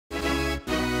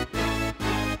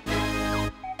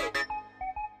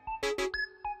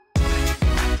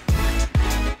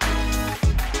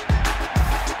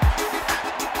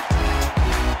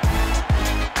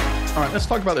Let's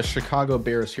talk about the Chicago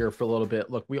Bears here for a little bit.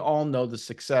 Look, we all know the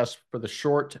success for the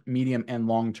short, medium, and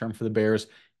long term for the Bears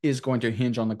is going to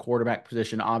hinge on the quarterback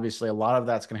position. Obviously, a lot of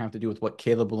that's going to have to do with what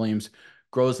Caleb Williams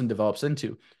grows and develops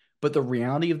into. But the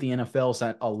reality of the NFL is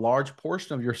that a large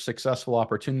portion of your successful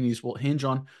opportunities will hinge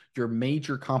on your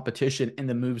major competition and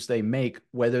the moves they make,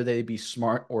 whether they be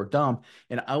smart or dumb.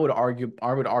 And I would argue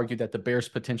that the Bears'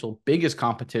 potential biggest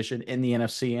competition in the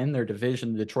NFC in their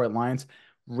division, the Detroit Lions,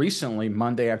 recently,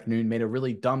 Monday afternoon, made a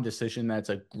really dumb decision. That's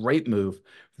a great move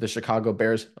for the Chicago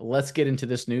Bears. Let's get into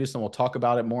this news and we'll talk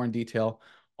about it more in detail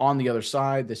on the other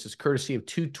side. This is courtesy of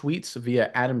two tweets via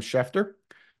Adam Schefter.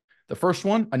 The first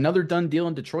one, another done deal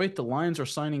in Detroit. The Lions are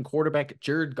signing quarterback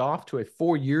Jared Goff to a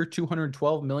 4-year,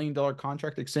 $212 million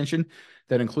contract extension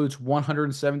that includes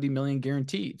 $170 million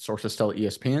guaranteed. Sources tell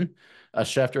ESPN.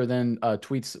 Schefter then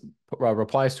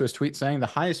replies to his tweet saying the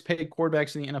highest paid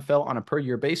quarterbacks in the NFL on a per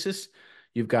year basis.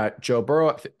 You've got Joe Burrow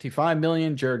at 55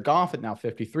 million, Jared Goff at now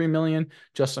 53 million,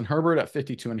 Justin Herbert at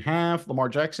 52 and a half, Lamar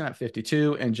Jackson at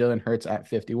 52, and Jalen Hurts at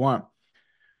 51.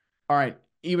 All right.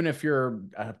 Even if you're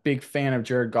a big fan of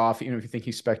Jared Goff, even if you think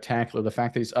he's spectacular, the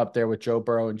fact that he's up there with Joe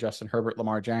Burrow and Justin Herbert,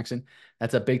 Lamar Jackson,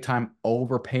 that's a big time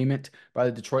overpayment by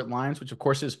the Detroit Lions, which of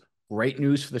course is great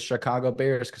news for the Chicago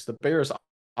Bears because the Bears,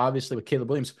 obviously with Caleb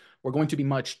Williams, were going to be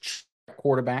much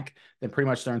quarterback than pretty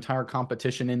much their entire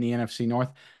competition in the NFC North.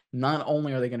 Not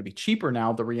only are they going to be cheaper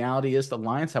now, the reality is the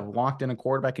Lions have locked in a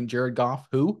quarterback in Jared Goff,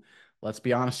 who, let's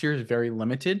be honest here, is very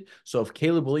limited. So if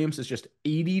Caleb Williams is just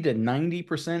 80 to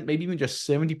 90%, maybe even just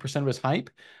 70% of his hype,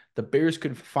 the Bears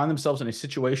could find themselves in a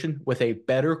situation with a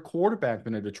better quarterback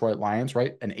than the Detroit Lions,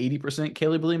 right? An 80%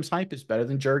 Caleb Williams hype is better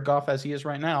than Jared Goff as he is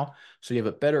right now. So you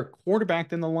have a better quarterback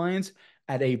than the Lions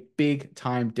at a big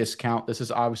time discount. This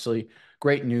is obviously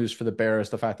great news for the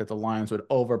Bears, the fact that the Lions would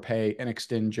overpay and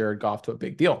extend Jared Goff to a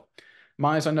big deal.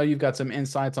 Miles, I know you've got some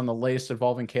insights on the latest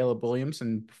involving Caleb Williams.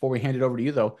 And before we hand it over to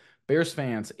you, though, Bears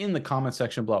fans in the comment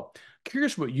section below,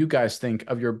 curious what you guys think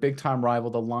of your big time rival,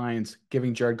 the Lions,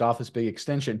 giving Jared Goff this big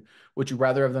extension. Would you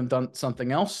rather have them done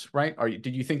something else, right?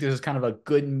 Did you think this is kind of a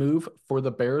good move for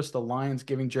the Bears, the Lions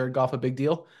giving Jared Goff a big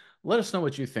deal? Let us know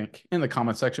what you think in the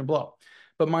comment section below.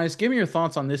 But Miles, give me your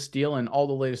thoughts on this deal and all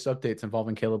the latest updates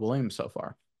involving Caleb Williams so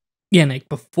far. Yeah, Nick,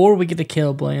 before we get to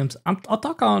Caleb Williams, I'll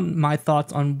talk on my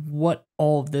thoughts on what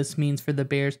all of this means for the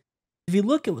Bears. If you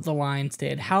look at what the Lions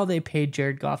did, how they paid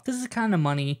Jared Goff, this is the kind of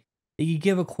money that you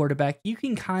give a quarterback. You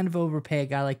can kind of overpay a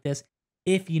guy like this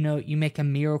if, you make a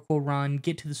miracle run,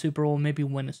 get to the Super Bowl, maybe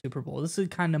win a Super Bowl. This is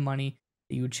the kind of money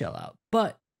that you would shell out.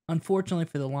 But unfortunately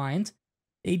for the Lions,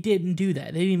 they didn't do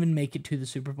that. They didn't even make it to the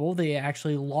Super Bowl. They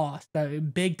actually lost, a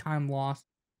big time loss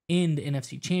in the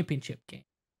NFC Championship game.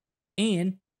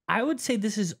 And I would say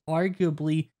this is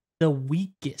arguably the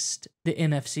weakest the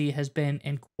NFC has been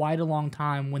in quite a long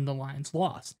time when the Lions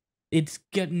lost.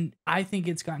 I think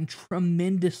it's gotten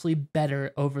tremendously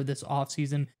better over this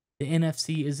offseason. The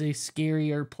NFC is a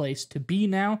scarier place to be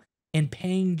now, and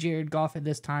paying Jared Goff at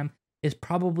this time is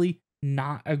probably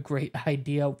not a great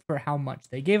idea for how much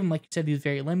they gave him. Like you said, he's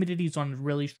very limited. He's on a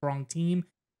really strong team.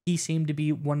 He seemed to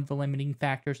be one of the limiting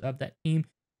factors of that team.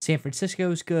 San Francisco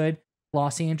is good.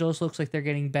 Los Angeles looks like they're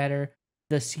getting better.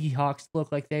 The Seahawks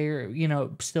look like they're,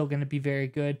 still going to be very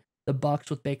good. The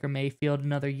Bucks with Baker Mayfield,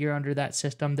 another year under that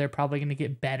system, they're probably going to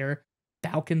get better.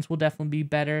 Falcons will definitely be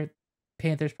better.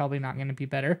 Panthers probably not going to be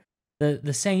better.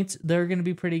 The Saints, they're going to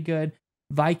be pretty good.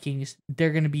 Vikings,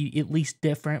 they're going to be at least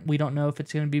different. We don't know if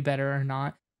it's going to be better or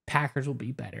not. Packers will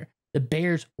be better. The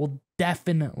Bears will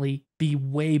definitely be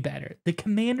way better. The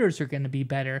Commanders are going to be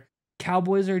better.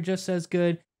 Cowboys are just as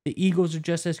good. The Eagles are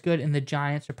just as good, and the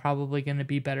Giants are probably going to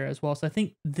be better as well. So I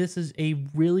think this is a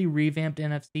really revamped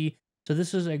NFC. So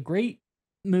this is a great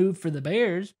move for the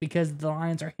Bears because the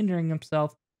Lions are hindering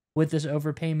themselves with this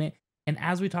overpayment. And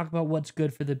as we talk about what's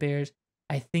good for the Bears,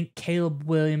 I think Caleb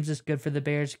Williams is good for the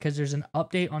Bears because there's an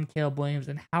update on Caleb Williams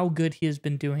and how good he has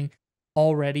been doing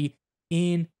already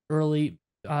in early,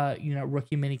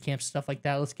 rookie mini camps, stuff like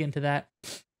that. Let's get into that.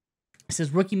 It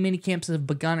says rookie minicamps have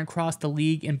begun across the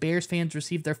league, and Bears fans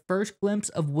received their first glimpse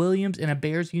of Williams in a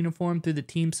Bears uniform through the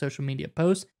team's social media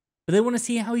posts. But they want to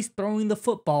see how he's throwing the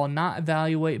football, not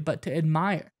evaluate, but to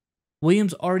admire.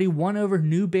 Williams already won over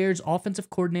new Bears offensive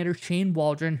coordinator Shane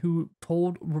Waldron, who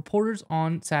told reporters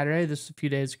on Saturday, this was a few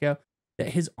days ago, that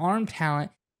his arm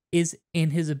talent is in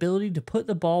his ability to put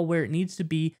the ball where it needs to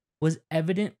be was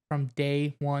evident from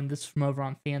day one. This is from over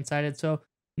on Fansided. So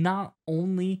not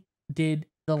only did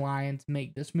the Lions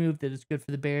make this move that is good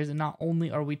for the Bears, and not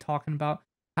only are we talking about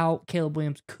how Caleb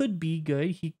Williams could be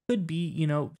good, he could be,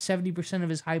 70% of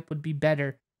his hype would be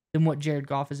better than what Jared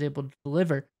Goff is able to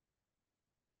deliver.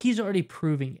 he's already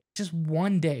proving it. Just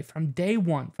one day, from day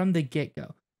one, from the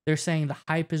get-go, they're saying the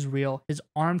hype is real, his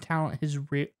arm talent is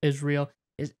real,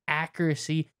 his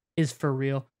accuracy is for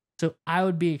real. So I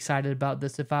would be excited about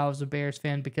this if I was a Bears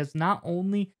fan, because not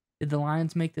only did the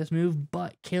Lions make this move,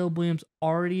 but Caleb Williams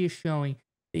already is showing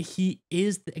that he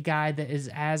is the guy that is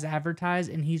as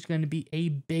advertised, and he's going to be a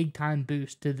big-time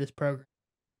boost to this program.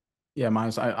 Yeah,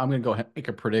 Miles, I'm going to go ahead and make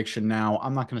a prediction now.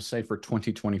 I'm not going to say for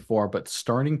 2024, but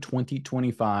starting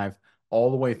 2025 all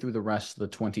the way through the rest of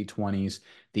the 2020s,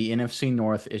 the NFC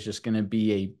North is just going to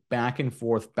be a back and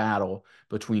forth battle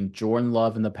between Jordan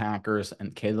Love and the Packers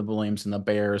and Caleb Williams and the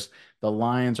Bears. The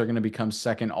Lions are going to become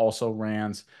second, also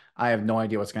Rams. I have no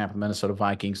idea what's going to happen with Minnesota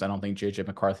Vikings. I don't think JJ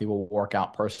McCarthy will work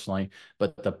out personally,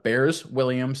 but the Bears,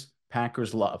 Williams,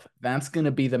 Packers, Love. That's going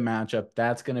to be the matchup.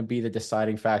 That's going to be the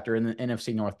deciding factor in the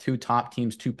NFC North. Two top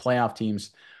teams, two playoff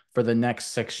teams for the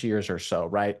next 6 years or so,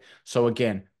 right? So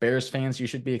again, Bears fans, you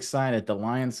should be excited. The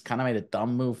Lions kind of made a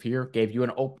dumb move here, gave you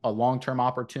a long-term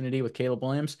opportunity with Caleb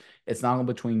Williams. It's now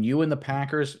between you and the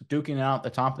Packers duking out the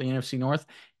top of the NFC North,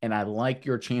 and I like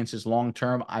your chances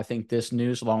long-term. I think this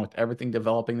news, along with everything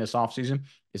developing this offseason,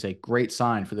 is a great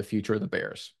sign for the future of the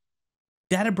Bears.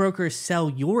 Data brokers sell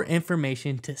your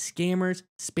information to scammers,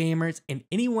 spammers, and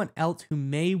anyone else who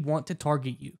may want to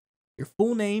target you. Your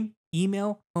full name,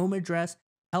 email, home address,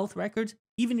 health records,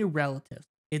 even your relatives.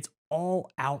 It's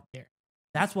all out there.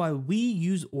 That's why we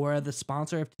use Aura, the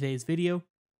sponsor of today's video.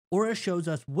 Aura shows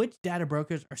us which data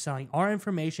brokers are selling our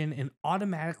information and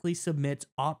automatically submits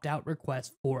opt-out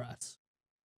requests for us.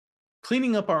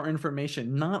 Cleaning up our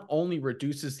information not only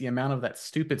reduces the amount of that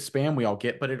stupid spam we all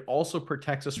get, but it also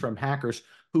protects us from hackers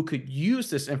who could use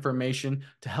this information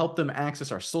to help them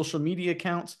access our social media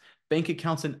accounts, bank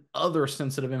accounts, and other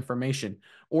sensitive information.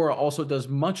 Aura also does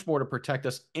much more to protect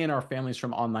us and our families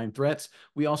from online threats.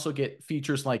 We also get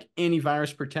features like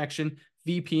antivirus protection,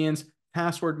 VPNs,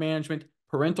 password management,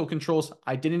 parental controls,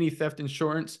 identity theft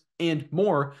insurance, and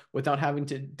more without having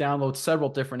to download several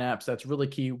different apps. That's really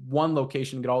key. One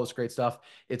location to get all this great stuff.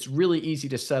 It's really easy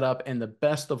to set up, and the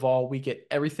best of all, we get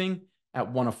everything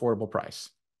at one affordable price.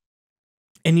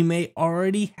 And you may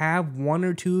already have one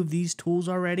or two of these tools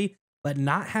already, but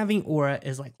not having Aura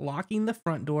is like locking the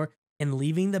front door and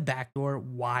leaving the back door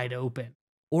wide open.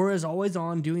 Aura is always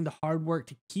on, doing the hard work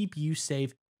to keep you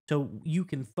safe so you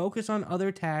can focus on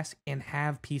other tasks and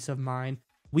have peace of mind.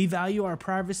 We value our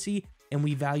privacy and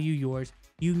we value yours.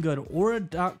 You can go to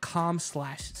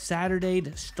aura.com/Saturday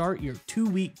to start your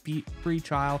 2-week free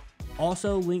trial.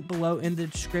 Also, link below in the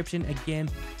description. Again,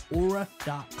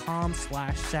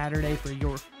 aura.com/Saturday for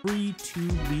your free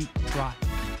 2-week trial.